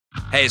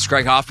Hey, it's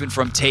Greg Hoffman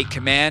from Take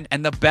Command,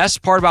 and the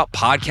best part about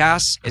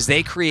podcasts is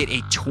they create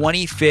a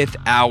 25th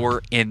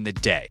hour in the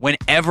day.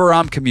 Whenever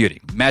I'm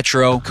commuting,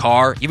 metro,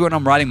 car, even when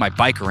I'm riding my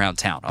bike around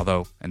town,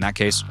 although in that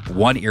case,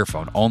 one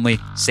earphone only,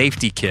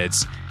 safety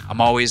kids,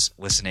 I'm always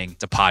listening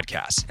to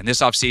podcasts. And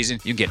this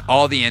offseason, you can get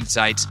all the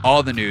insights,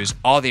 all the news,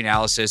 all the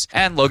analysis,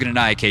 and Logan and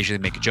I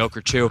occasionally make a joke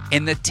or two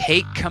in the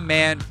Take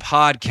Command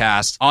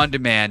podcast on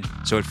demand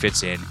so it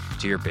fits in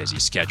to your busy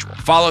schedule.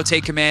 Follow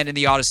Take Command in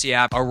the Odyssey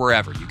app or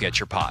wherever you get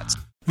your pods.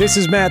 This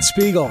is Matt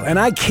Spiegel, and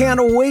I can't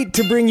wait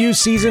to bring you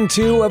Season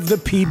 2 of the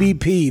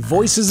PBP,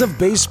 Voices of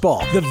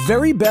Baseball. The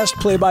very best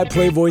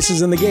play-by-play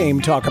voices in the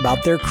game talk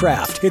about their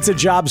craft. It's a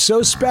job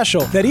so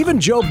special that even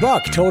Joe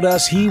Buck told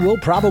us he will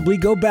probably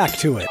go back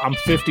to it. I'm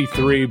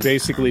 53,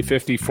 basically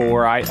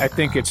 54. I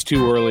think it's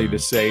too early to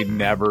say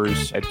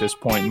nevers at this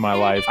point in my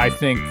life. I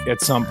think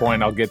at some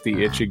point I'll get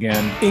the itch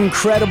again.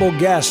 Incredible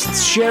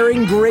guests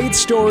sharing great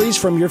stories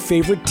from your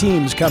favorite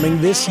teams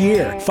coming this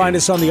year. Find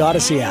us on the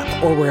Odyssey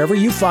app or wherever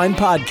you find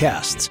podcasts.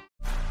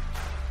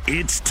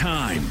 It's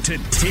time to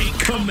take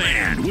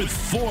command with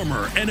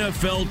former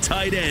NFL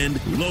tight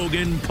end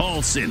Logan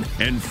Paulsen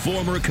and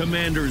former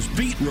Commanders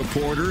beat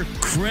reporter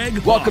Craig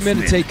Hoffman. Welcome in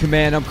to Take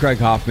Command. I'm Craig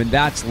Hoffman.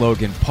 That's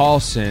Logan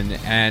Paulsen.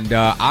 And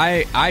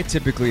I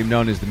typically am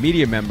known as the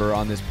media member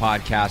on this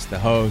podcast, the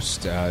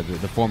host,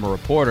 the former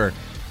reporter.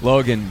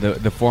 Logan,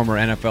 the former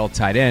NFL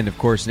tight end. Of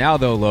course, now,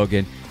 though,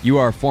 Logan, you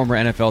are a former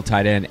NFL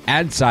tight end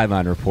and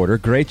sideline reporter.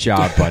 Great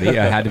job, buddy. It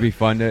had to be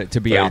fun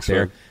to be out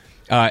there.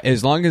 Man.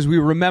 As long as we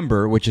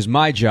remember, which is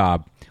my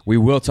job, we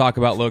will talk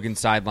about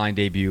Logan's sideline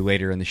debut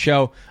later in the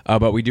show,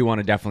 but we do want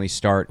to definitely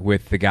start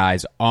with the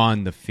guys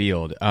on the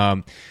field.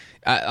 I'll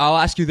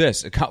ask you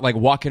this, like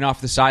walking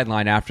off the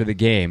sideline after the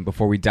game,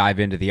 before we dive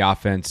into the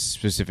offense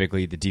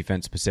specifically, the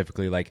defense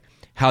specifically, like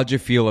how'd you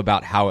feel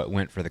about how it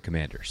went for the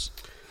Commanders?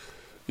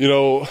 You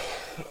know,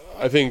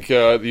 I think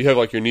you have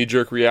like your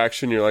knee-jerk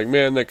reaction. You're like,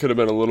 man, that could have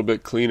been a little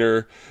bit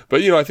cleaner.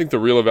 But, I think the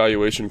real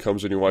evaluation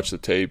comes when you watch the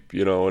tape,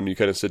 and you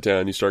kind of sit down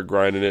and you start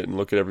grinding it and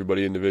look at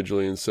everybody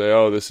individually and say,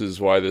 oh, this is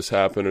why this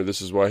happened or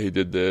this is why he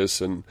did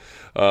this. And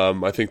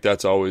I think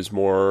that's always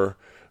more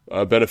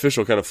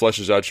beneficial, kind of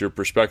fleshes out your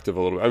perspective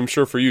a little bit. I'm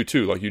sure for you,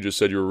 too. Like you just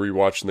said, you were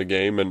rewatching the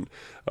game and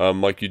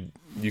like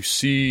you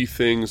see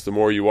things the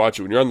more you watch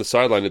it. When you're on the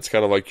sideline, it's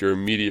kind of like your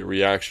immediate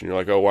reaction. You're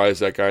like, oh, why is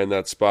that guy in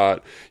that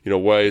spot?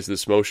 Why is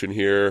this motion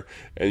here?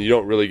 And you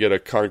don't really get a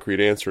concrete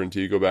answer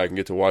until you go back and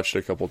get to watch it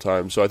a couple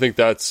times. So I think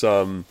that's,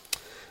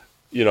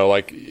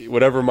 like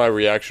whatever my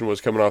reaction was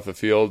coming off the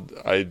field,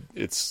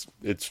 it's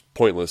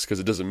pointless because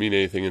it doesn't mean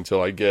anything until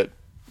I get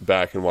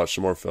back and watch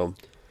some more film.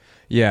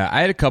 Yeah,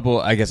 I had a couple,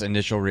 I guess,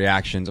 initial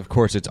reactions. Of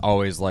course, it's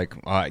always like,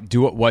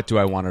 what do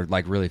I want to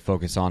like really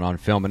focus on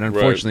film? And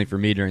unfortunately for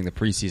me, during the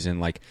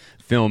preseason, like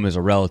film is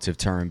a relative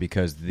term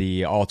because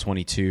the All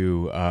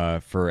 22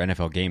 for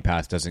NFL Game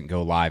Pass doesn't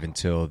go live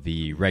until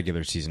the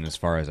regular season, as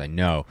far as I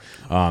know.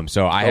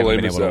 So I haven't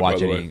been able to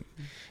watch any.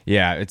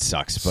 Yeah, it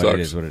sucks, but it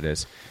is what it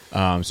is.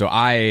 So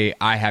I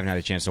haven't had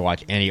a chance to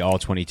watch any All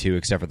 22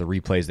 except for the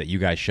replays that you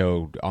guys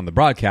showed on the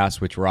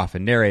broadcast, which were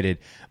often narrated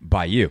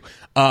by you.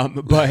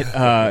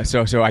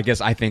 So I guess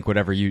I think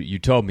whatever you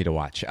told me to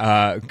watch,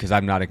 because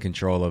I'm not in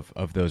control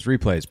of those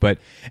replays. But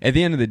at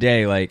the end of the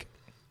day, like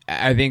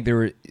I think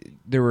there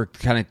were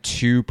kind of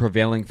two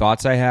prevailing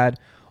thoughts I had.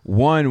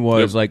 One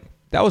was like,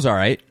 that was all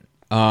right.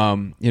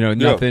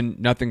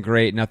 Nothing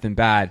great, nothing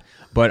bad,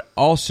 but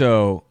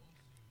also,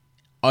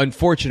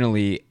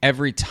 unfortunately,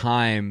 every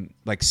time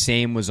like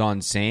same was on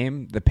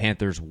same, the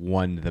Panthers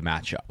won the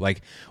matchup.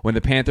 Like when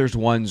the Panthers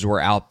ones were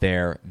out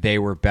there, they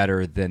were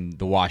better than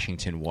the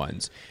Washington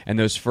ones. And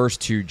those first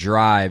two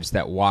drives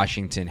that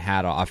Washington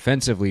had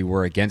offensively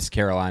were against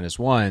Carolina's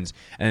ones,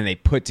 and then they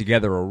put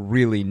together a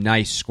really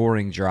nice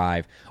scoring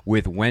drive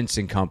with Wentz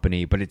and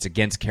company, but it's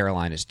against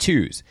Carolina's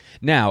twos.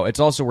 Now, it's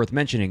also worth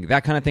mentioning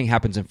that kind of thing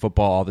happens in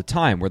football all the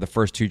time, where the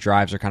first two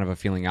drives are kind of a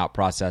feeling out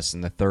process,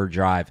 and the third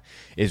drive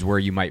is where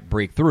you might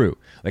break through.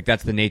 Like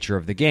that's the nature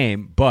of the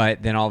game, but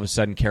then all of a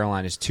sudden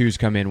Carolina's twos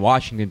come in,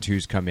 Washington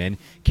twos come in,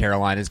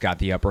 Carolina's got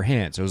the upper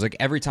hand. So it was like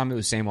every time it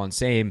was same on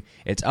same,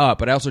 it's up.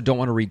 But I also don't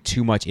want to read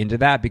too much into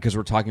that because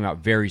we're talking about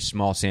very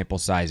small sample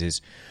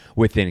sizes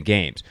within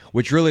games,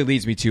 which really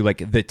leads me to like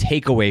the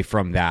takeaway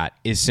from that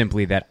is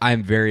simply that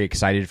I'm very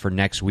excited for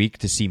next week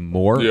to see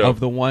more of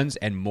the ones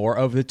and more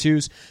of the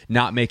twos,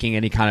 not making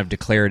any kind of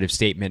declarative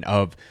statement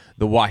of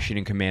the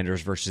Washington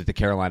Commanders versus the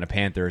Carolina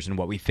Panthers and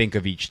what we think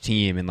of each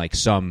team in like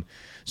some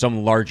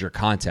larger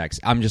context.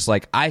 I'm just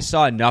like, I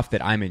saw enough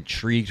that I'm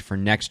intrigued for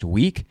next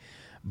week,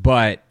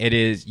 but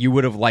you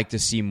would have liked to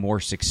see more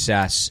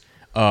success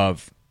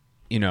of,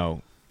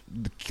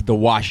 the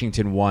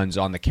Washington ones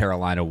on the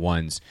Carolina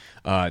ones,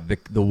 the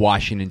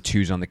Washington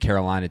twos on the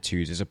Carolina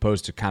twos, as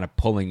opposed to kind of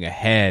pulling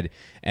ahead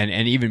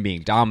and even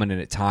being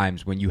dominant at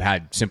times when you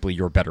had simply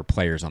your better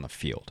players on the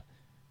field.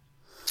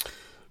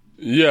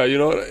 Yeah,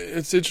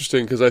 it's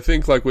interesting because I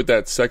think like with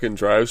that second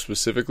drive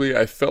specifically,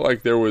 I felt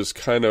like there was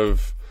kind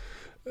of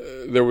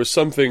there was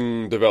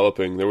something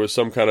developing. There was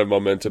some kind of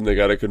momentum. They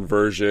got a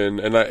conversion.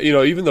 And,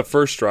 even the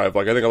first drive,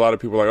 like I think a lot of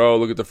people are like, oh,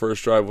 look at the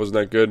first drive, wasn't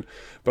that good?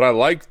 But I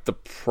liked the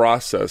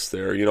process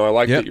there. I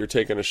like that you're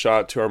taking a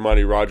shot to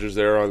Armani Rogers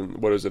there on,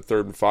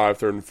 3rd and 5,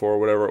 3rd and 4,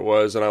 whatever it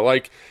was. And I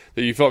like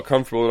that you felt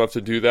comfortable enough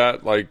to do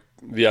that, like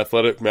the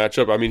athletic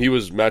matchup. I mean, he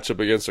was matched up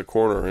against a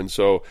corner. And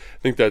so I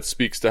think that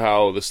speaks to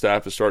how the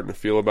staff is starting to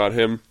feel about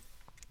him.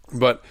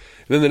 But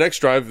then the next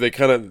drive, they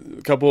kind of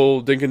a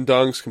couple dink and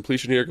dunks,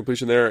 completion here,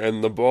 completion there,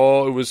 and the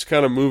ball, it was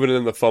kind of moving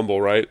in the fumble,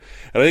 right?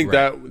 And I think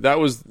that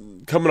was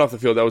coming off the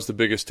field. That was the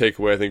biggest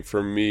takeaway I think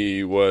for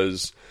me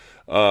was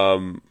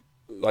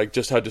like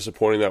just how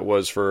disappointing that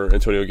was for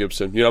Antonio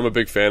Gibson. I'm a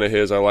big fan of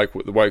his. I like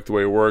the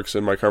way he works,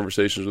 and my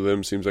conversations with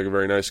him seems like a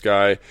very nice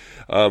guy.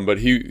 But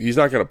he's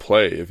not going to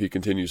play if he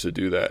continues to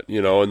do that.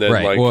 And then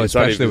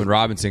especially when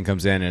Robinson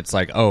comes in, and it's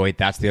like, oh wait,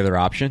 that's the other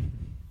option.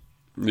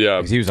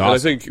 Yeah, he was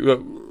awesome. And I think,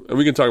 and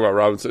we can talk about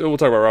Robinson. We'll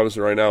talk about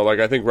Robinson right now. Like,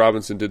 I think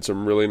Robinson did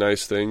some really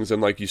nice things,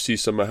 and like you see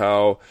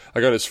somehow,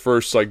 like on his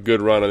first like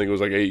good run, I think it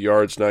was like 8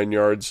 yards, 9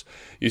 yards.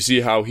 You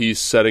see how he's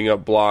setting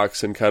up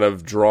blocks and kind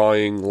of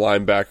drawing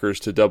linebackers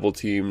to double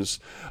teams.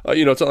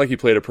 It's not like he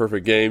played a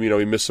perfect game.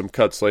 He missed some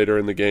cuts later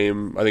in the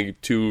game. I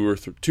think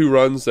two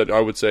runs that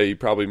I would say he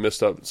probably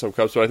missed up some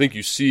cuts. So I think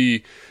you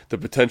see the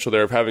potential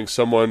there of having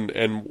someone,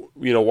 and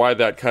why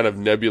that kind of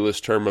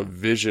nebulous term of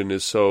vision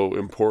is so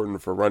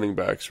important for running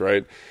backs,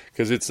 right?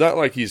 Because it's not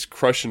like he's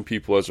crushing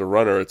people as a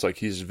runner. It's like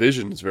his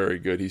vision is very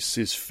good.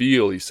 His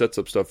feel, he sets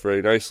up stuff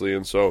very nicely.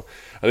 And so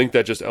I think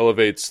that just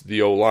elevates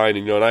the O-line.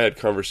 And I had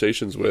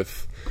conversations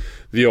with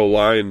the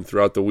O-line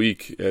throughout the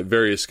week at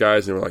various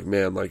guys, and they were like,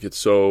 man, like it's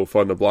so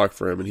fun to block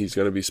for him, and he's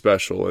going to be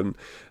special. And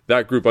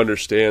that group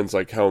understands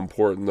like how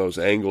important those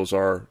angles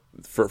are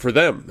for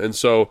them. And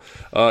so,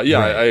 I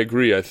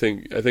agree. I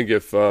think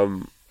if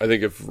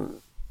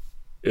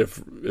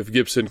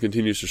Gibson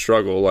continues to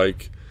struggle,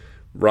 like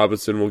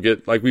Robinson will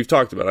get, like we've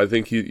talked about, I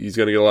think he's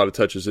going to get a lot of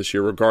touches this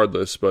year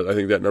regardless, but I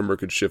think that number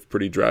could shift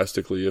pretty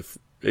drastically if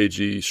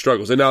AG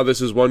struggles. And now this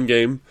is one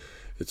game.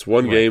 It's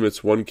one game,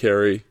 it's one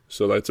carry,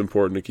 so that's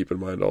important to keep in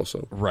mind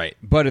also. Right.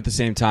 But at the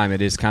same time,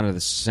 it is kind of the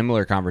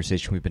similar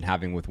conversation we've been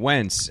having with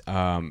Wentz,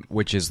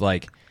 which is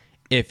like,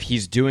 if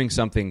he's doing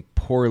something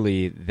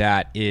poorly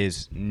that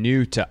is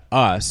new to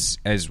us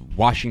as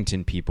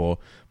Washington people,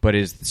 but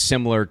is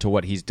similar to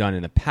what he's done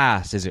in the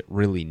past, is it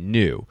really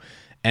new?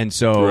 And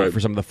so for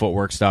some of the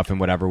footwork stuff and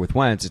whatever with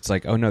Wentz, it's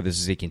like, oh no, this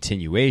is a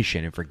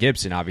continuation. And for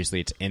Gibson, obviously,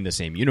 it's in the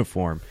same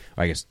uniform.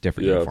 I guess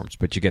different uniforms,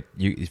 but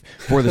you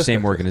for the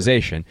same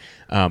organization.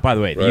 By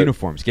the way, the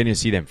uniforms, getting to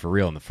see them for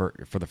real for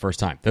the first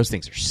time, those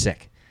things are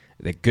sick.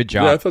 Good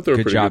job. Yeah, I thought they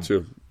were pretty good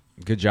too.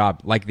 Good job.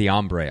 Like the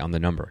ombre on the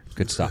number.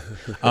 Good stuff.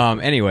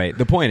 Anyway,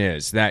 the point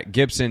is that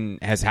Gibson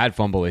has had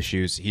fumble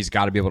issues. He's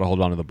got to be able to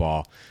hold on to the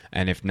ball.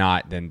 And if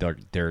not, then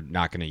they're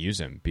not going to use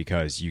him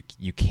because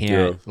you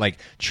can't. Like,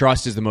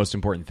 trust is the most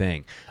important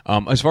thing.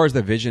 As far as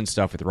the vision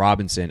stuff with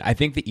Robinson, I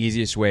think the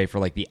easiest way for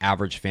like the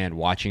average fan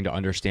watching to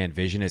understand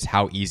vision is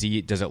how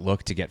easy does it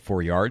look to get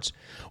 4 yards.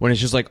 When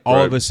it's just like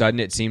all of a sudden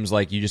it seems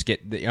like you just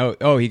get,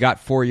 he got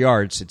 4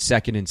 yards. It's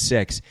 2nd and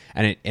 6.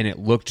 And it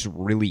looked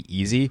really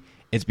easy.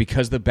 It's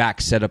because the back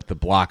set up the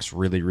blocks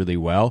really, really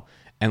well.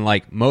 And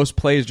like most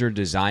plays are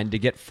designed to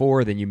get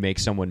 4, then you make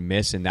someone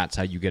miss, and that's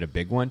how you get a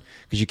big one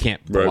because you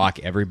can't block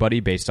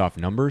everybody based off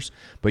numbers,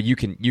 but you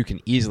can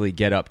easily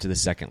get up to the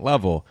second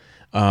level.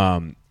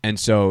 And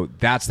so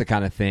that's the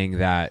kind of thing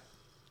that,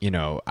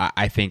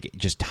 I think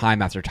just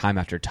time after time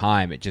after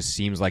time, it just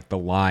seems like the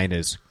line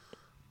is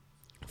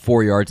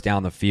 4 yards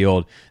down the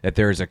field, that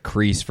there's a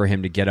crease for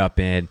him to get up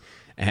in.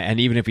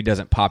 And even if he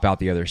doesn't pop out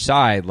the other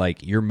side,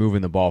 like you're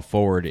moving the ball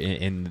forward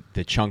in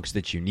the chunks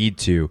that you need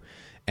to.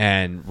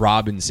 And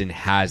Robinson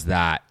has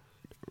that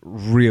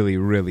really,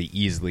 really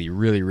easily,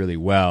 really, really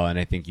well. And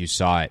I think you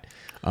saw it.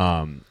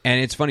 And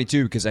it's funny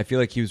too, because I feel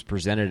like he was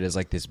presented as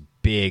like this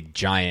big,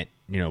 giant,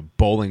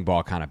 bowling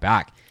ball kind of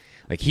back.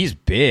 Like he's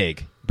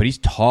big, but he's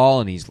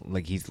tall and he's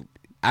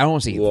I don't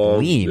want to say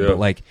lean, but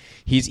like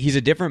he's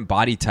a different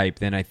body type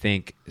than I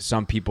think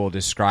some people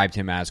described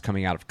him as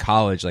coming out of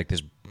college, like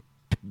this,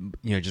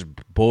 just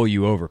bowl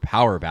you over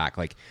power back.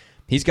 Like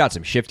he's got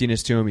some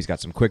shiftiness to him. He's got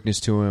some quickness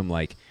to him.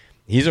 Like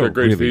he's a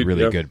really, feed,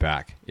 really good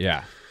back.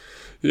 Yeah.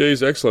 Yeah,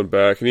 he's excellent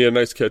back, and he had a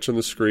nice catch on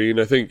the screen.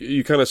 I think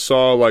you kind of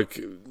saw like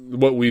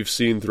what we've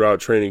seen throughout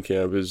training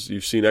camp is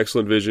you've seen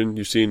excellent vision,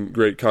 you've seen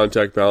great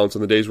contact balance.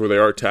 On the days where they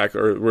are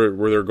or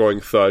where they're going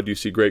thud, you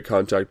see great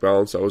contact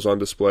balance that was on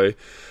display.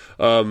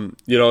 And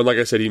like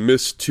I said, he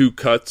missed 2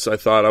 cuts. I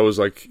thought I was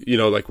like,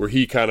 like where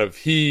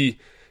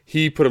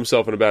he put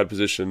himself in a bad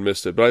position and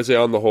missed it. But I'd say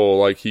on the whole,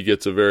 like he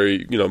gets a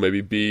very,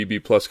 maybe B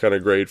plus kind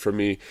of grade from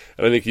me.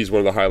 And I think he's one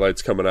of the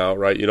highlights coming out,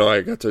 right?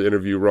 I got to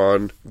interview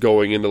Ron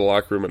going into the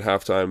locker room at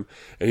halftime,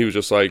 and he was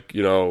just like,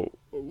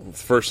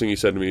 first thing he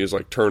said to me is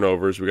like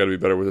turnovers. We got to be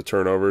better with the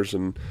turnovers.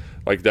 And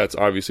like, that's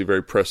obviously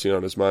very pressing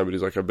on his mind, but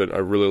he's like, I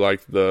really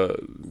like the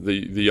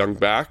the young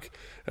back,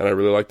 and I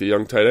really like the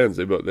young tight ends.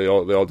 They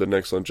all did an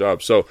excellent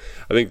job. So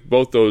I think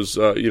both those,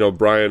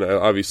 Brian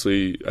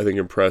obviously I think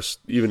impressed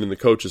even in the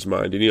coach's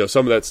mind, and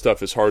some of that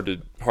stuff is hard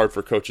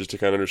for coaches to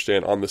kind of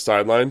understand on the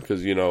sideline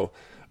because they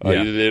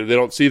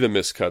don't see the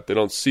miscut, they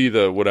don't see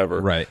the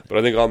whatever. Right. But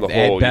I think on the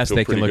whole, at best you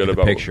feel they can pretty look good at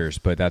the about pictures,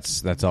 but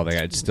that's all they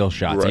got. It's still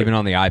shots, Right. even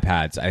on the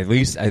iPads. At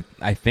least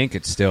I think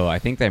it's still. I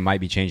think they might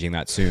be changing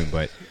that soon,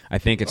 but I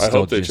think it's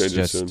still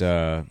just.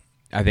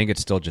 I think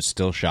it's still just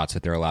still shots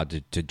that they're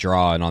allowed to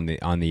draw and on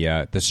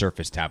the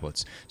Surface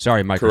tablets.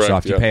 Sorry, Microsoft,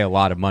 Correct, you pay a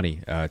lot of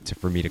money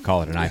for me to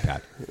call it an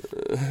iPad.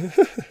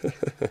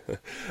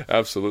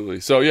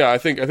 Absolutely. So yeah, I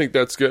think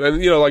that's good.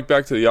 And like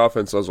back to the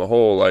offense as a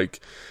whole, like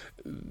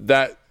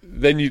that.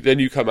 Then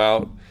you come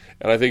out,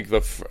 and I think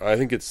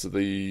it's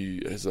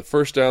the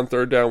first down,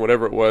 third down,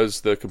 whatever it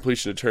was, the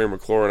completion to Terry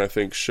McLaurin, I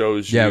think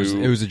shows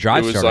it was a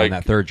drive start on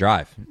that third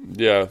drive.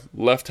 Yeah,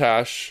 left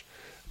hash.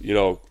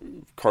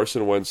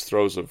 Carson Wentz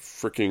throws a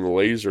freaking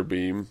laser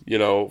beam,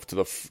 to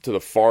the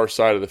far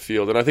side of the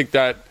field, and I think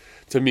that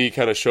to me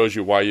kind of shows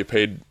you why you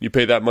paid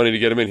that money to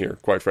get him in here,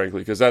 quite frankly,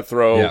 because that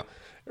throw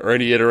or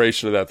any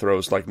iteration of that throw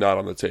is like not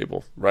on the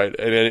table, right,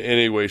 in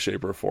any way,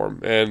 shape, or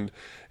form, and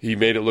he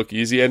made it look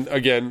easy. And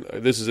again,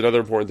 this is another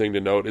important thing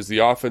to note, is the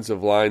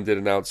offensive line did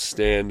an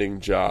outstanding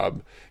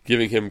job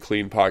giving him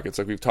clean pockets.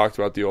 Like we've talked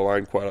about the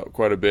O-line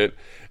quite a bit,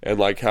 and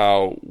like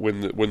how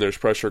when there's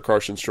pressure,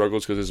 Carson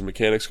struggles because his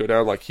mechanics go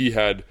down. Like he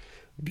had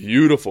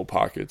beautiful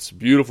pockets,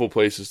 beautiful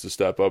places to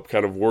step up,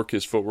 kind of work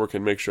his footwork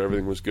and make sure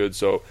everything was good.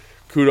 So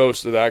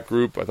kudos to that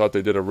group. I thought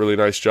they did a really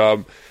nice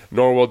job.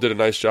 Norwell did a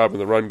nice job in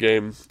the run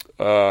game,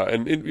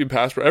 and in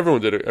pass.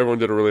 Everyone did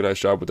a really nice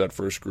job with that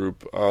first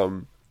group.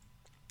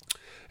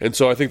 And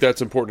so I think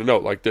that's important to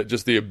note, like that,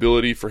 just the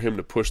ability for him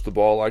to push the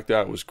ball like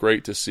that was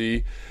great to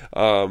see,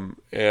 and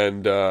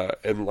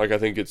like I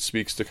think it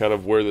speaks to kind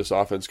of where this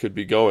offense could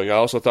be going. I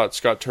also thought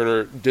Scott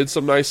Turner did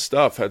some nice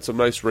stuff, had some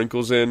nice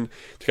wrinkles in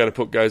to kind of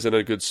put guys in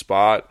a good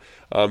spot,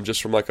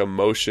 just from like a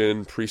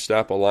motion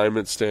pre-snap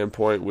alignment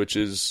standpoint, which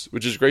is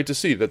great to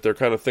see that they're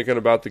kind of thinking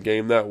about the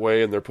game that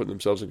way and they're putting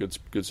themselves in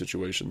good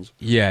situations.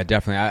 Yeah,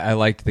 definitely. I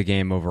liked the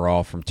game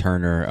overall from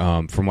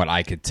Turner, from what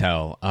I could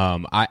tell.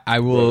 I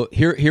will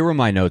here were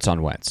my notes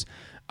on Wentz.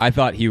 I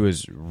thought he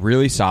was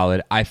really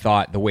solid. I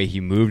thought the way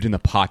he moved in the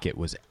pocket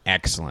was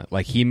excellent.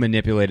 Like he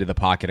manipulated the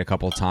pocket a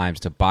couple of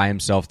times to buy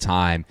himself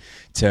time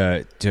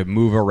to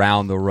move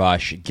around the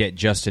rush, get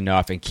just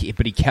enough, but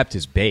he kept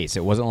his base.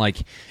 It wasn't like,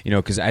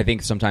 because I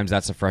think sometimes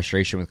that's the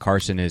frustration with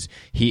Carson is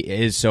he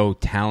is so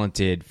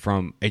talented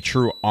from a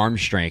true arm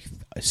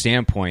strength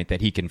standpoint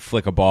that he can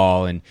flick a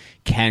ball and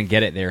can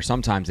get it there.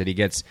 Sometimes that he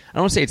gets, I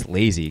don't want to say it's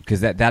lazy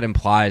because that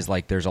implies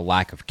like there's a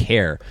lack of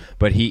care,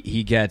 but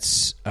he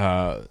gets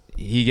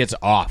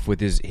off with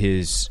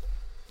his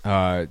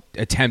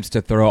attempts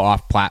to throw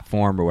off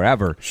platform or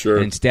whatever. Sure.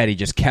 And instead, he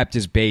just kept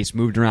his base,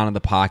 moved around in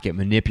the pocket,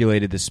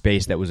 manipulated the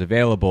space that was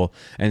available,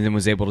 and then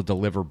was able to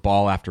deliver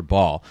ball after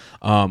ball.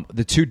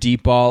 The two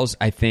deep balls,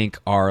 I think,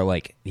 are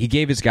like he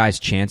gave his guys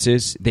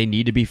chances. They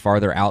need to be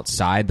farther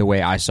outside the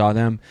way I saw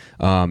them.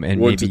 And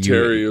one to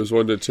Terry. It was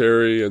one to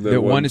Terry, and then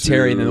the one to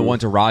Terry, and then the one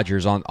to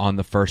Rodgers on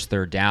the first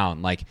third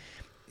down. Like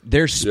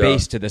there's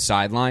space to the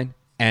sideline.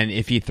 And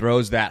if he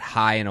throws that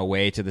high and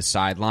away to the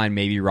sideline,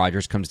 maybe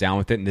Rodgers comes down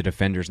with it and the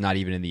defender's not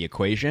even in the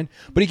equation.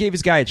 But he gave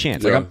his guy a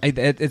chance. Yeah. Like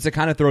it's the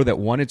kind of throw that,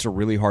 one, it's a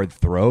really hard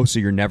throw, so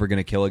you're never going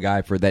to kill a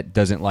guy for that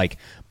doesn't like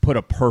put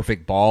a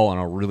perfect ball on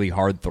a really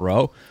hard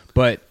throw.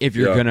 But if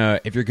you're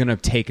gonna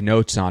take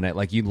notes on it,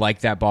 like you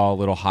like that ball a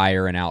little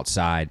higher and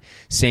outside.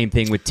 Same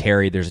thing with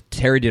Terry.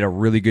 Terry did a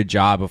really good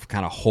job of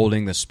kind of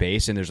holding the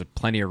space, and there's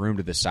plenty of room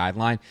to the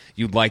sideline.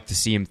 You'd like to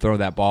see him throw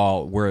that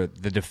ball where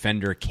the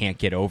defender can't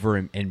get over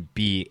and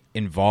be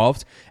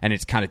involved, and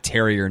it's kind of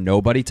Terry or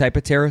nobody type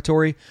of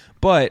territory.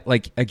 But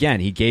like again,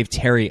 he gave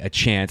Terry a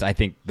chance. I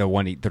think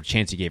the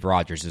chance he gave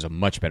Rodgers is a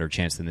much better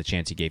chance than the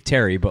chance he gave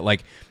Terry. But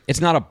like, it's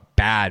not a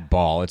bad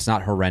ball. It's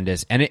not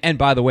horrendous. And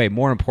by the way,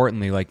 more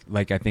importantly,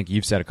 like I think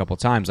you've said a couple of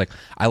times, like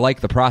I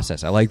like the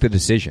process. I like the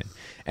decision.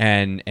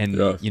 And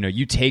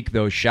you take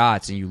those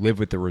shots and you live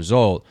with the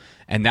result.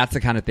 And that's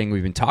the kind of thing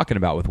we've been talking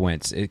about with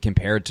Wentz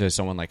compared to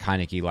someone like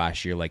Heineke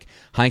last year. Like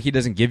Heineke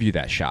doesn't give you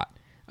that shot.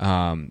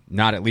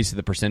 Not at least to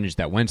the percentage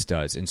that Wentz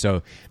does. And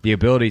so the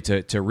ability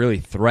to really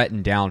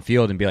threaten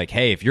downfield and be like,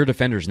 hey, if your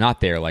defender's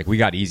not there, like we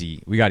got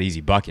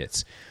easy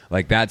buckets.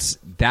 Like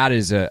that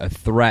is a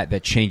threat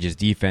that changes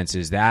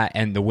defenses. That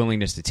and the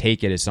willingness to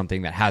take it is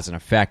something that has an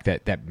effect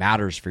that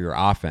matters for your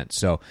offense.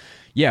 So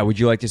yeah, would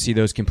you like to see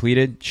those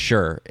completed?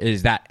 Sure.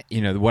 Is that,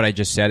 what I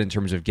just said in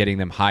terms of getting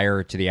them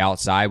higher to the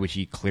outside, which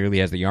he clearly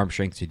has the arm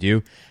strength to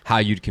do, how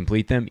you'd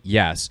complete them?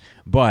 Yes.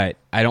 But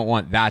I don't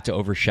want that to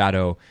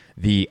overshadow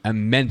the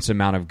immense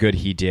amount of good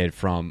he did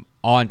from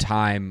on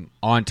time,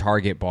 on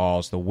target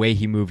balls, the way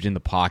he moved in the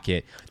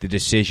pocket, the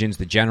decisions,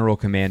 the general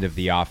command of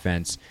the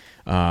offense.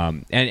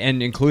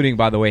 and including,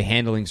 by the way,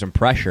 handling some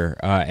pressure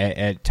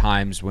at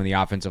times when the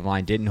offensive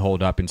line didn't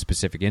hold up in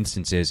specific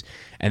instances,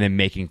 and then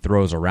making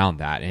throws around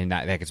that. And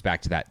that gets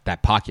back to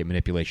that pocket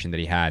manipulation that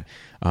he had,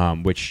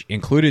 which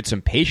included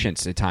some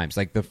patience at times.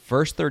 Like the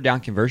first third down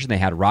conversion they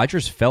had,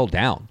 Rodgers fell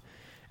down.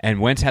 And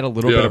Wentz had a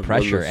little bit of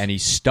pressure, and he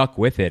stuck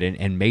with it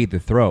and made the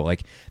throw.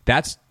 Like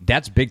that's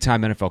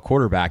big-time NFL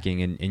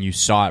quarterbacking, and you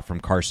saw it from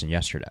Carson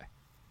yesterday.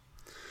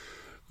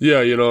 Yeah,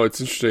 it's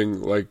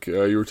interesting. Like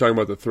you were talking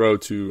about the throw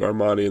to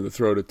Armani and the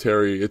throw to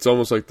Terry. It's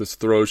almost like this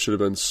throw should have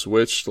been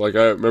switched. Like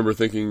I remember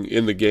thinking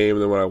in the game,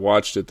 and then when I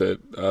watched it,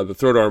 that the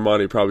throw to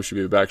Armani probably should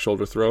be a back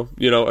shoulder throw,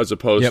 as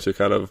opposed to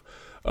kind of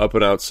up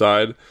and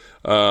outside.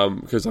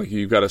 Because like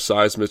you've got a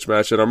size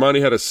mismatch, and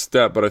Armani had a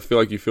step, but I feel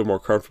like you feel more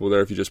comfortable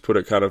there if you just put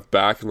it kind of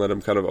back and let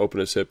him kind of open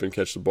his hip and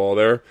catch the ball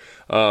there,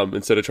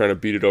 instead of trying to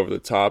beat it over the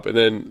top. And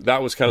then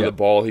that was kind of the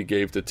ball he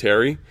gave to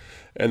Terry.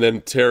 And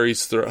then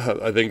Terry's throw,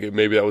 I think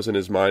maybe that was in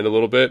his mind a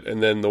little bit.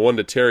 And then the one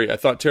to Terry, I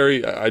thought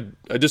Terry, I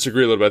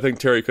disagree a little bit. I think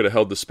Terry could have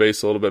held the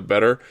space a little bit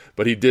better,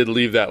 but he did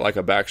leave that like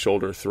a back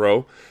shoulder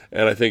throw.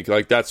 And I think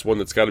like that's one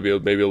that's got to be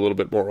maybe a little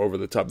bit more over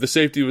the top. The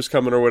safety was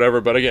coming or whatever,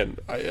 but again,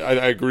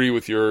 I agree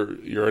with your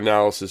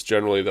analysis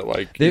generally that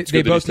like they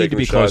both need to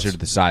be closer to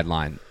the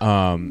sideline.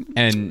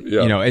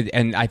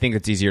 And I think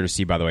it's easier to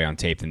see, by the way, on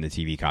tape than the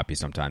TV copy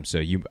sometimes.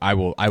 So I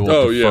will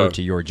defer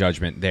to your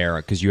judgment there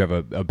because you have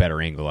a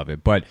better angle of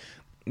it, but.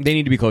 They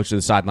need to be close to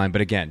the sideline, but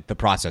again, the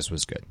process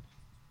was good.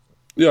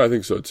 Yeah, I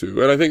think so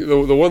too. And I think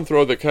the one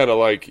throw that kind of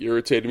like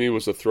irritated me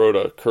was the throw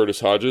to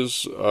Curtis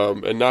Hodges,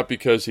 and not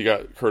because he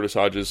got Curtis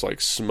Hodges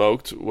like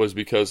smoked, was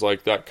because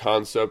like that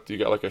concept, you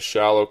got like a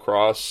shallow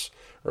cross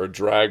or a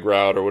drag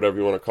route or whatever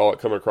you want to call it,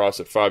 coming across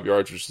at 5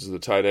 yards, which is the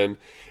tight end,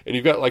 and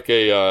you've got like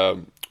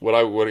a what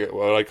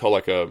I call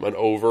like an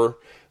over.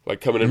 Like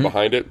coming in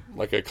behind it,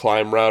 like a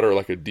climb route or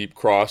like a deep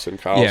cross in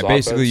Kyle's offense. Yeah,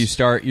 basically you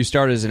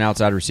start as an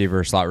outside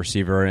receiver, slot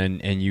receiver,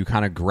 and you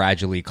kind of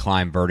gradually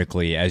climb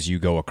vertically as you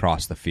go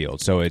across the field.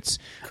 So it's,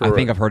 correct. I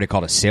think I've heard it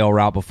called a sail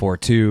route before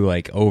too,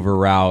 like over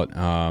route.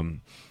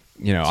 I've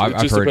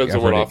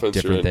heard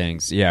different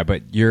things. Yeah,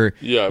 but you're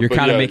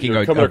kind of making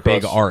a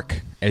big arc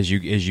as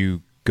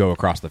you go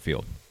across the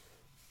field.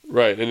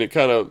 Right, and it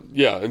kind of,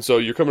 and so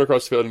you're coming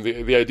across the field, and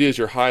the idea is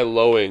you're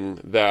high-lowing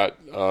that,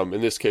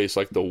 in this case,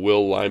 like the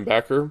will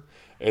linebacker,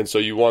 and so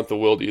you want the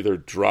will to either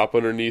drop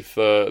underneath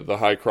the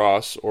high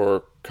cross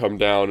or come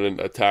down and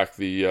attack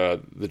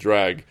the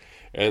drag,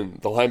 and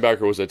the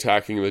linebacker was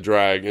attacking the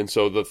drag, and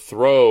so the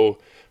throw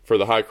for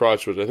the high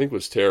cross, which I think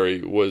was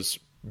Terry, was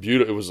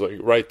beautiful. It was like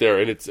right there,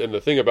 and the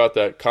thing about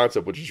that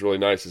concept, which is really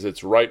nice, is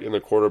it's right in the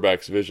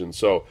quarterback's vision,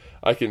 so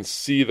I can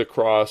see the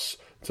cross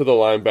to the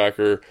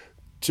linebacker,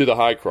 to the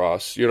high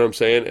cross, you know what I'm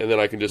saying? And then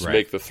I can just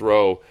make the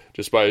throw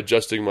just by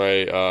adjusting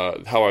my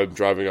how I'm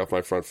driving off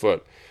my front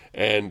foot.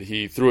 And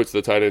he threw it to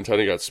the tight end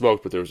got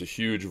smoked, but there was a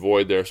huge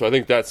void there. So I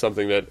think that's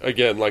something that,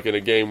 again, like in a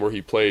game where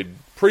he played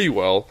pretty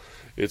well,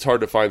 it's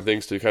hard to find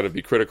things to kind of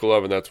be critical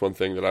of, and that's one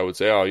thing that I would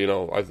say,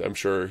 I'm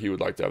sure he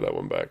would like to have that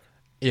one back.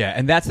 Yeah,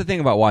 and that's the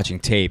thing about watching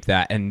tape,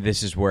 and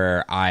this is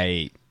where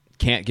I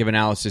can't give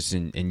analysis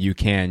and you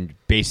can,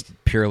 based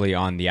purely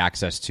on the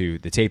access to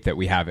the tape that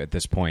we have at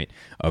this point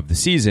of the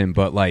season.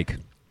 But like,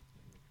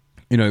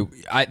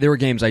 there were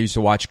games I used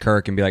to watch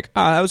Kirk and be like,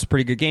 that was a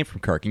pretty good game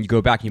from Kirk. And you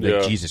go back and you're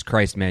like, Jesus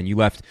Christ, man, you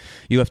left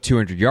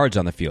 200 yards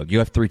on the field. You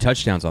left 3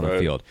 touchdowns on the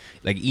field.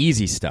 Like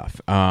easy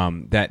stuff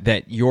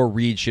that your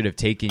read should have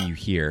taken you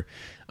here.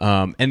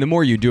 And the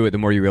more you do it, the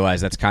more you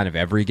realize that's kind of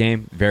every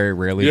game. Very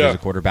rarely does a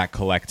quarterback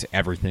collect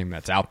everything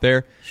that's out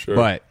there. Sure.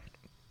 But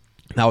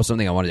that was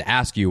something I wanted to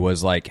ask you,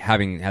 was like,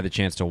 having had the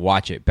chance to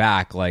watch it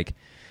back, like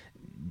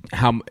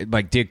how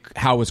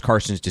was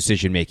Carson's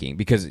decision making?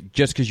 Because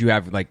just because you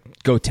have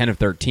go 10 of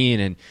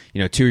 13 and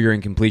 2 of your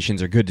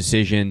incompletions are good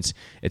decisions,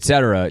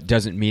 etc.,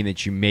 doesn't mean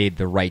that you made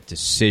the right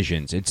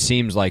decisions. It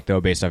seems like,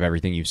 though, based off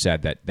everything you've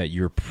said, that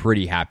you're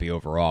pretty happy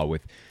overall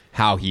with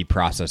how he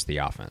processed the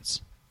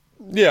offense.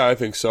 Yeah, I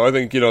think so. I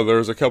think, there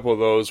was a couple of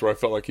those where I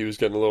felt like he was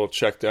getting a little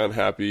check down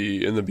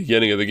happy in the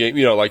beginning of the game,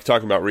 like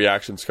talking about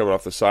reactions coming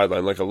off the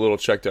sideline, like a little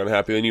check down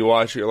happy. Then you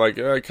watch, you're like,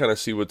 I kind of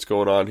see what's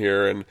going on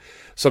here. And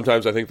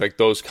sometimes I think like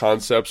those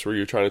concepts where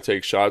you're trying to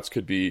take shots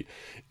could be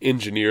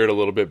engineered a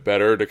little bit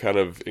better to kind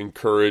of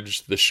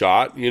encourage the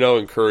shot,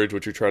 encourage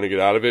what you're trying to get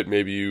out of it.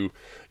 Maybe you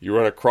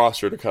run a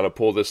crosser to kind of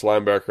pull this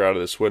linebacker out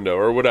of this window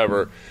or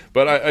whatever.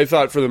 But I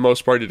thought for the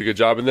most part he did a good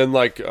job. And then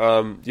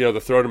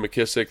the throw to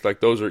McKissick, like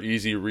those are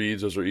easy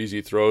reads, those are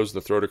easy throws. The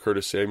throw to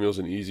Curtis Samuel's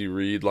an easy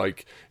read.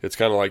 Like it's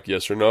kind of like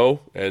yes or no,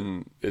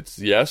 and it's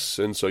yes,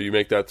 and so you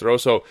make that throw.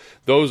 So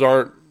those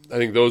aren't. I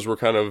think those were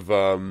kind of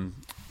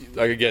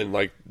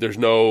there's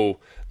not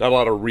a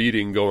lot of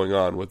reading going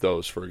on with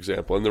those, for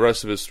example. And the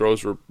rest of his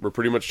throws were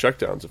pretty much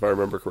checkdowns, if I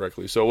remember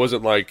correctly. So it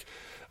wasn't like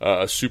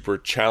a super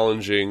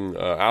challenging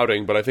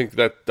outing, but I think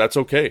that's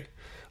okay.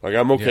 Like,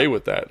 I'm okay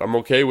with that. I'm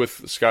okay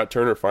with Scott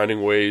Turner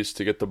finding ways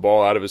to get the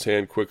ball out of his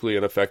hand quickly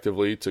and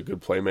effectively to good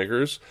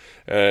playmakers,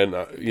 and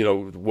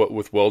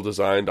with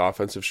well-designed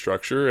offensive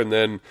structure. And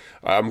then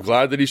I'm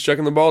glad that he's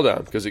checking the ball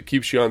down because it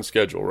keeps you on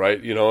schedule,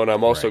 right? And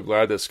I'm also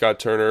glad that Scott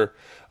Turner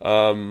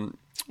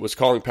was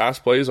calling pass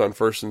plays on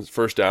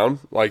first down.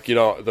 Like,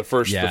 the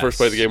first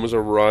play of the game was a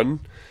run.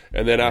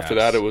 And then after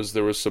that,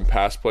 there was some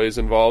pass plays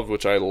involved,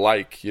 which I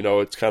like.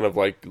 It's kind of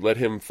like, let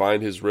him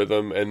find his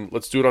rhythm and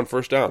let's do it on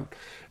first down.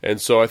 And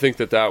so I think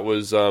that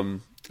was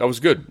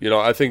good.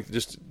 I think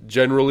just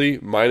generally,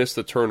 minus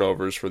the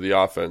turnovers for the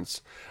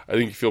offense, I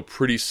think you feel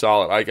pretty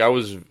solid. I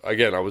was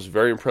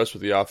very impressed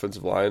with the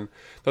offensive line.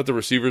 Thought the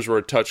receivers were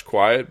a touch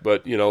quiet,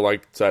 but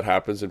like that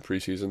happens in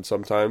preseason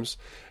sometimes.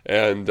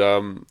 And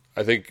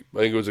I think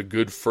it was a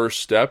good first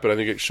step, and I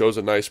think it shows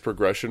a nice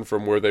progression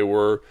from where they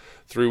were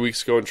 3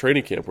 weeks ago in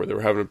training camp, where they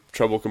were having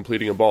trouble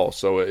completing a ball.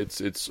 So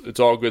it's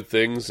all good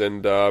things,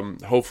 and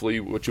hopefully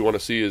what you want to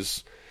see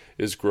is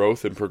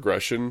growth and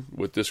progression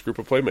with this group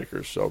of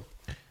playmakers. So.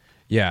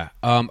 Yeah.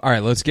 All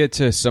right, let's get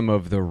to some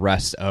of the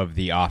rest of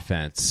the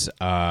offense.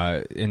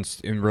 And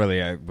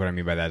really, what I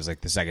mean by that is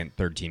like the second,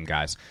 third team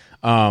guys.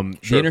 The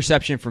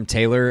interception from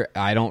Taylor,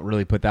 I don't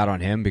really put that on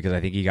him because I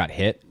think he got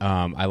hit.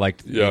 I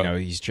liked,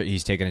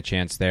 he's taking a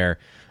chance there.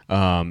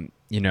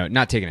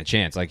 Not taking a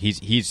chance. Like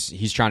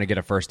he's trying to get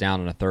a first down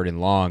on a 3rd and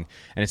long,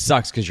 and it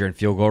sucks because you're in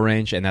field goal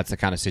range, and that's the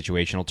kind of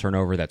situational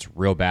turnover that's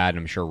real bad. And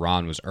I'm sure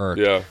Ron was irked.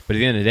 Yeah. But at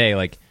the end of the day,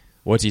 like,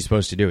 what's he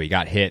supposed to do? He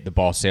got hit. The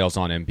ball sails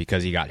on him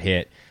because he got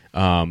hit.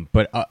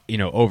 But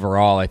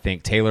overall, I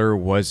think Taylor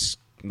was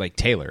like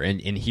Taylor, and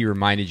he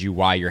reminded you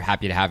why you're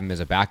happy to have him as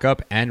a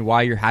backup and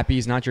why you're happy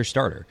he's not your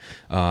starter.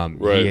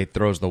 He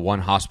throws the one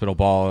hospital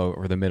ball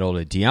over the middle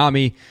to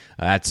Diami.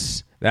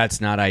 That's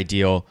not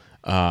ideal.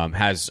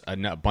 Has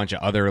a bunch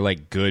of other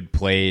like good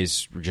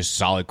plays, just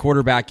solid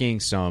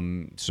quarterbacking,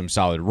 some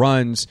solid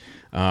runs.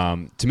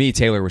 To me,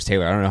 Taylor was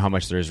Taylor. I don't know how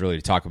much there is really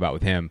to talk about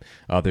with him,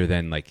 other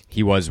than like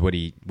he was what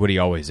he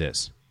always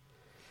is.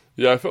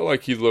 Yeah, I felt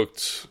like he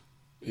looked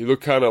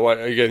kind of like,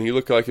 again, he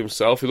looked like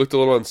himself. He looked a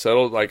little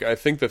unsettled. Like, I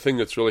think the thing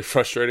that's really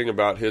frustrating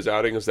about his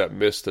outing is that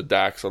miss to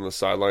Dax on the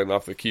sideline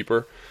off the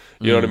keeper.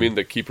 You know what I mean?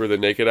 The keeper, the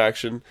naked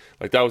action.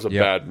 Like, that was a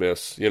bad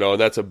miss, and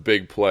that's a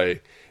big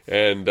play.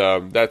 And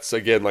that's,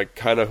 again, like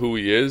kind of who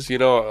he is,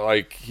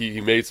 like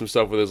he made some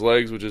stuff with his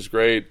legs, which is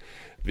great.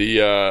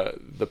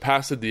 The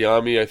pass to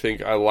Diami, I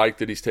think I like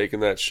that he's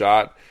taken that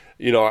shot.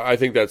 I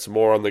think that's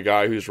more on the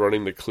guy who's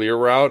running the clear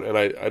route, and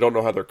I don't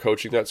know how they're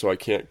coaching that, so I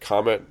can't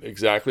comment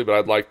exactly, but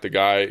I'd like the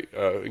guy,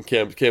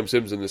 Cam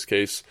Sims in this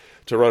case,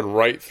 to run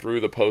right through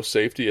the post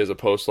safety as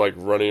opposed to like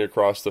running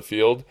across the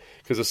field,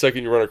 because the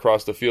second you run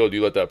across the field,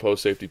 you let that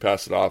post safety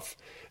pass it off,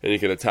 and you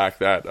can attack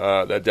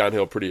that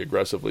downhill pretty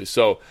aggressively.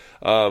 So,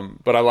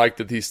 but I like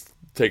that he's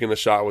taking the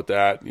shot with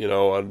that,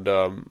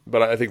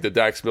 but I think the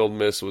Dax Milne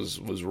miss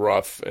was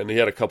rough, and he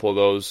had a couple of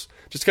those,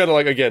 just kind of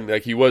like, again,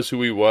 like he was who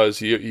he was,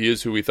 he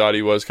is who we thought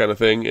he was, kind of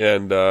thing,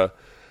 and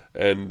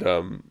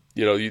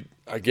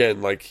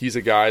again, like he's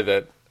a guy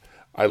that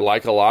I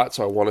like a lot,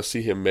 so I want to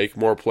see him make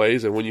more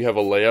plays, and when you have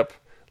a layup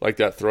like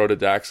that throw to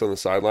Dax on the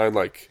sideline,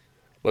 like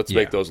let's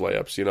make those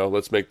layups,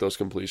 let's make those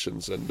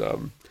completions, and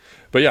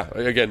but yeah,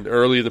 again,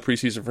 early in the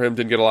preseason for him,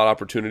 didn't get a lot of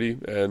opportunity,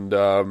 and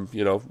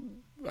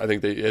I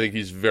think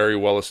he's very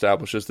well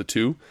established as the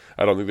 2.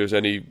 I don't think there's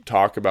any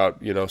talk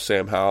about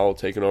Sam Howell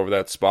taking over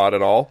that spot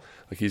at all.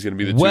 Like he's going to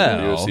be the 2 at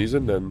the end of the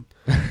season. And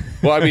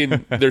well, I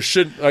mean, there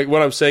should, like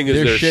what I'm saying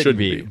is there should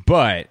be.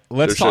 But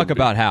let's talk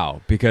about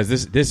how, because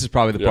this is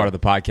probably the part of the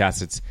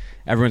podcast it's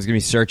everyone's going to be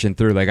searching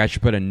through. Like I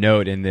should put a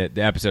note in the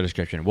episode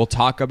description. We'll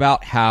talk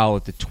about how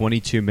at the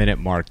 22-minute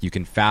mark you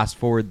can fast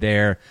forward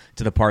there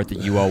to the part that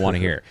you all want to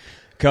hear.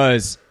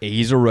 Because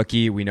he's a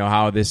rookie. We know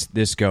how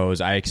this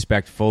goes. I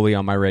expect fully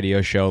on my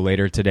radio show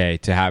later today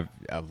to have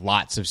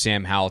lots of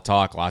Sam Howell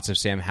talk, lots of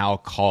Sam Howell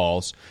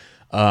calls.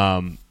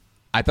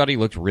 I thought he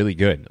looked really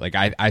good. Like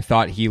I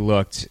thought he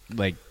looked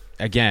like,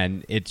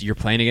 again, you're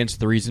playing against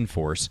threes and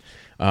fours.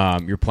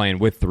 You're playing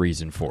with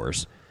threes and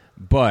fours.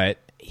 But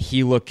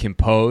he looked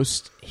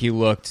composed. He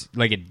looked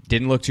like it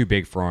didn't look too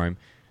big for him.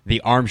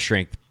 The arm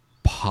strength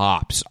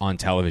pops on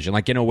television,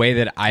 like in a way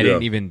that I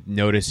didn't even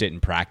notice it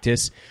in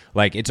practice.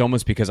 Like it's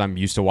almost because I'm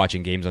used to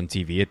watching games on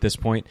TV at this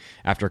point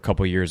after a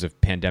couple years of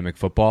pandemic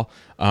football.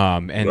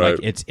 Like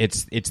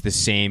it's the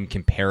same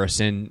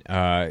comparison,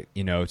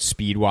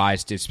 speed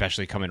wise,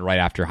 especially coming right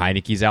after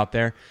Heineke's out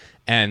there,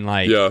 and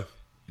like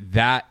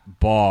that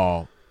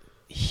ball,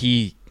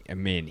 he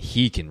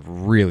can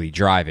really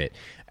drive it.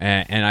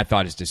 And I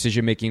thought his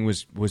decision making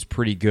was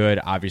pretty good.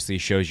 Obviously,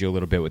 shows you a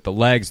little bit with the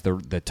legs,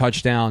 the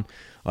touchdown.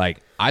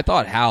 Like I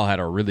thought Hal had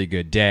a really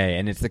good day,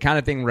 and it's the kind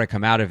of thing where I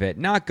come out of it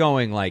not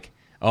going like,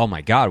 oh my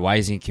God, why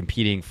isn't he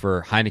competing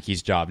for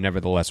Heineke's job?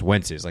 Nevertheless,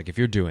 Wentz's. Like if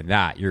you're doing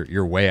that,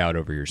 you're way out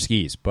over your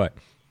skis. But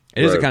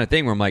it is the kind of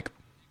thing where I'm like,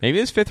 maybe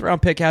this 5th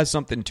round pick has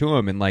something to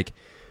him, and like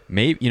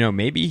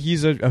maybe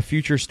he's a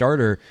future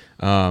starter.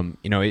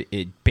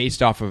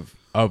 Based off of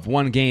of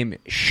one game,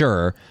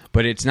 sure,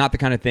 but it's not the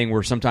kind of thing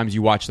where sometimes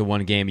you watch the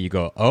one game and you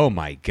go, oh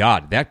my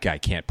God, that guy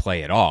can't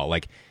play at all.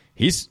 Like,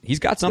 he's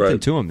got something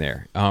to him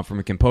there, from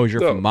a composure,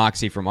 from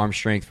moxie, from arm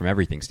strength, from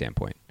everything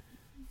standpoint.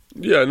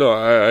 Yeah, no,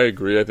 I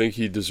agree. I think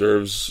he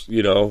deserves,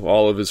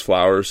 all of his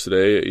flowers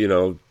today,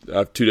 2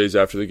 days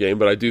after the game.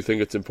 But I do think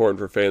it's important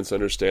for fans to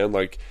understand,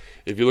 like,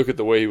 if you look at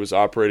the way he was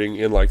operating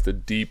in, like, the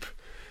deep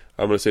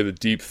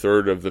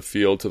third of the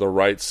field to the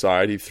right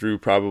side, he threw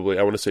probably,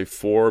 I want to say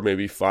 4,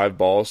 maybe 5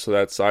 balls to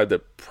that side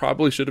that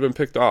probably should have been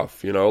picked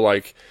off.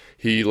 Like,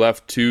 he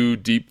left 2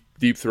 deep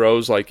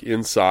throws, like,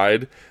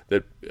 inside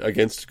that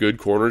against good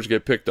corners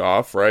get picked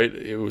off, right?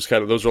 It was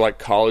kind of, those are like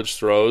college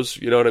throws,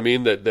 you know what I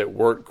mean, that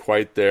weren't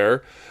quite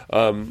there.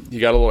 He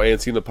got a little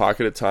antsy in the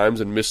pocket at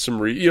times and missed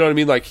some you know what I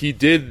mean? Like, he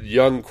did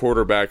young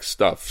quarterback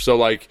stuff. So,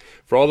 like,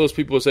 for all those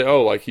people who say,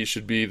 oh, like, he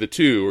should be the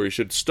 2 or he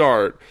should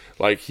start,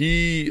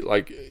 he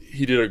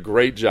did a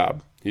great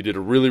job. He did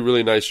a really,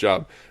 really nice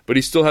job. But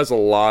he still has a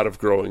lot of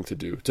growing to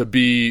do to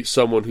be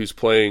someone who's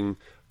playing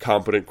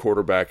competent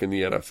quarterback in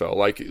the NFL.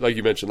 Like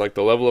you mentioned, like,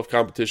 the level of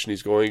competition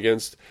he's going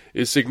against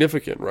is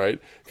significant, right?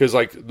 Because,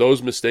 like,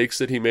 those mistakes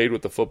that he made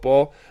with the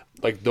football,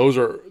 like, those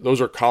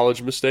are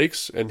college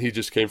mistakes, and he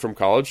just came from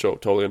college, so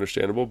totally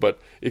understandable. But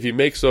if he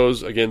makes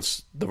those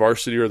against the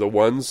varsity or the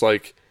ones,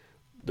 like,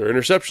 they're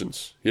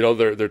interceptions,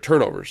 they're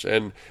turnovers.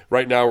 And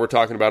right now we're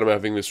talking about him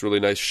having this really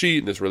nice sheet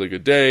and this really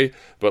good day,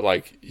 but,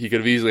 like, he could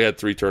have easily had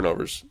 3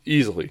 turnovers.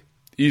 Easily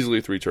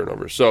 3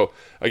 turnovers. So,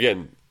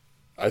 again,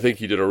 I think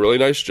he did a really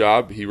nice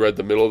job. He read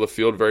the middle of the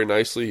field very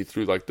nicely. He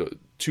threw, like, the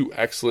 2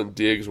 excellent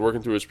digs,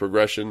 working through his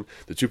progression.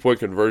 The 2-point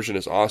conversion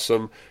is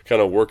awesome,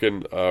 kind of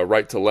working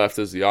right to left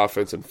as the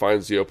offense and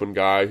finds the open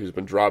guy who's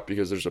been dropped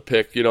because there's a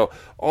pick.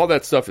 All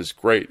that stuff is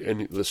great.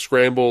 And the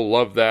scramble,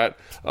 love that.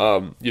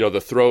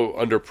 The throw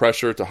under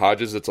pressure to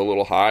Hodges, it's a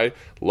little high.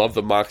 Love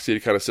the moxie to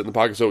kind of sit in the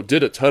pocket. So it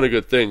did a ton of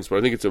good things, but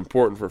I think it's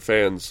important for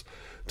fans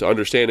to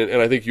understand it.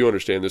 And I think you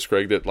understand this,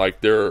 Craig, that,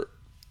 like,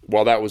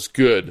 while that was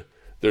good,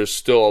 there's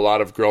still a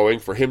lot of growing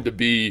for him to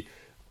be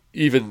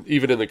even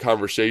in the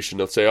conversation.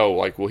 They'll say, oh,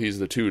 like, well, he's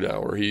the 2 now,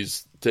 or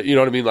he's, you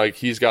know what I mean? Like,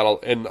 he's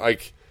got and I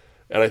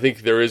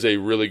think there is a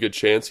really good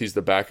chance he's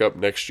the backup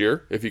next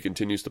year if he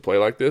continues to play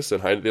like this,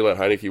 and they let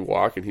Heineke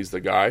walk and he's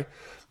the guy.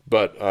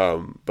 But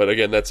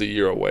again, that's a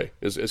year away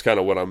is kind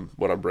of what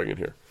I'm bringing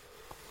here.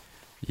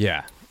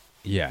 Yeah,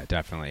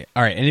 definitely.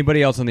 All right.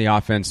 Anybody else on the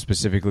offense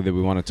specifically that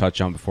we want to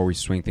touch on before we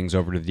swing things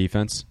over to the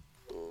defense?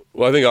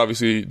 Well, I think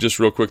obviously, just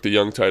real quick, the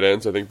young tight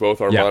ends. I think both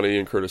Armani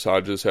and Curtis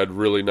Hodges had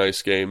really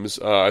nice games.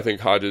 I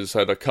think Hodges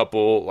had a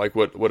couple, like,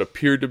 what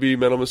appeared to be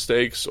mental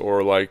mistakes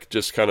or, like,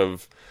 just kind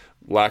of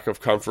lack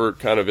of comfort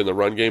kind of in the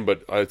run game.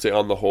 But I'd say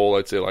on the whole,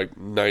 like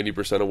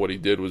 90% of what he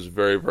did was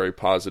very, very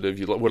positive.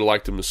 You would have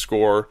liked him to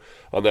score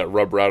on that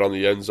rub route on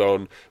the end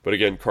zone. But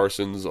again,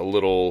 Carson's a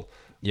little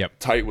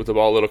tight with the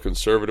ball, a little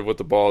conservative with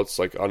the ball. It's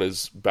like on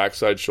his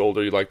backside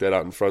shoulder. You like that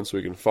out in front so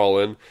he can fall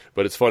in.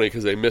 But it's funny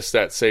because they missed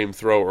that same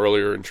throw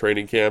earlier in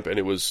training camp, and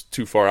it was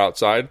too far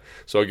outside.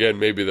 So again,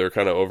 maybe they're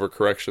kind of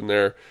overcorrection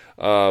there.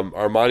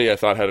 Armani, I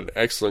thought, had an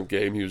excellent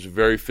game. He was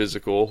very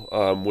physical,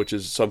 which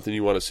is something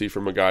you want to see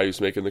from a guy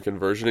who's making the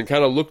conversion, and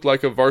kind of looked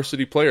like a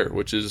varsity player,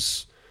 which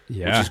is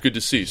good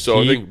to see.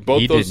 So I think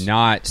both those did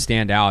not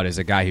stand out as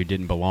a guy who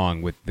didn't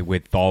belong with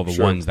all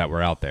the ones that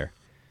were out there.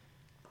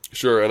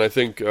 Sure, and I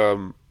think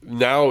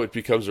now it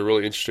becomes a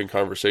really interesting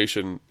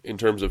conversation in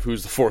terms of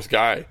who's the 4th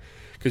guy,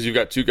 because you've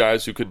got 2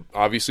 guys who could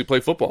obviously play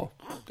football,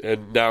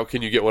 and now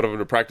can you get one of them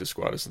to practice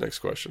squad is the next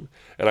question,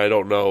 and I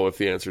don't know if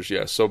the answer is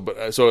yes. So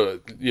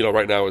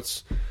right now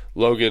it's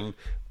Logan,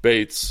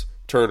 Bates,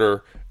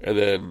 Turner, and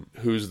then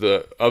who's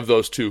of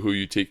those 2 who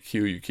you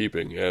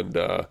keeping, and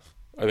I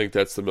think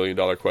that's the $1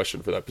 million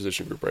question for that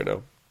position group right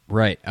now.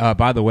 Right.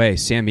 By the way,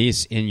 Sam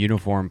East in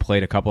uniform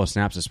played a couple of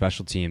snaps of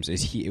special teams.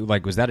 Is he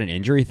was that an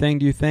injury thing,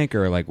 do you think,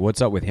 or what's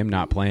up with him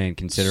not playing?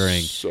 Considering,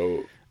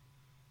 so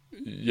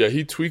yeah,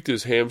 he tweaked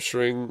his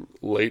hamstring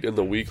late in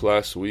the week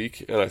last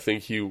week, and I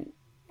think he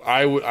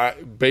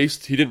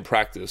didn't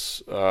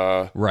practice.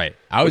 Right.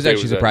 I was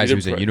actually surprised he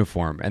was in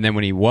uniform, and then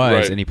when he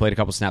was, and he played a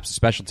couple snaps of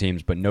special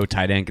teams, but no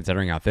tight end,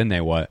 considering how thin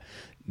they were.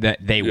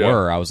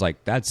 I was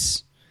like,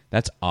 that's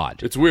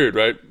odd. It's weird,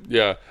 right?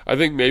 Yeah. I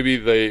think maybe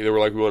they were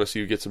like, we want to see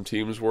you get some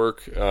teams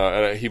work.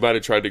 And he might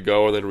have tried to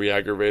go and then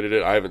re-aggravated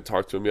it. I haven't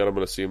talked to him yet. I'm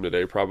going to see him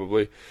today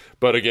probably.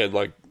 But again,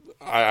 like,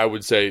 I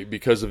would say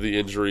because of the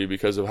injury,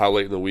 because of how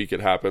late in the week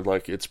it happened,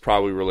 like, it's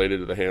probably related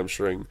to the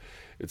hamstring.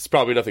 It's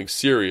probably nothing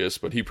serious,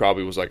 but he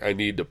probably was like, I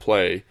need to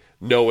play,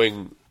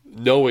 knowing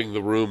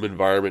the room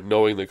environment,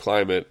 knowing the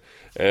climate,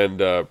 and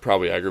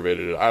probably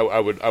aggravated it. I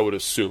would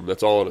assume.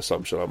 That's all an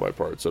assumption on my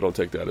part, so don't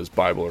take that as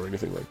Bible or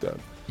anything like that.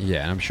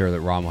 Yeah, and I'm sure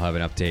that Ron will have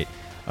an update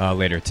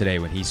later today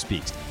when he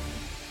speaks.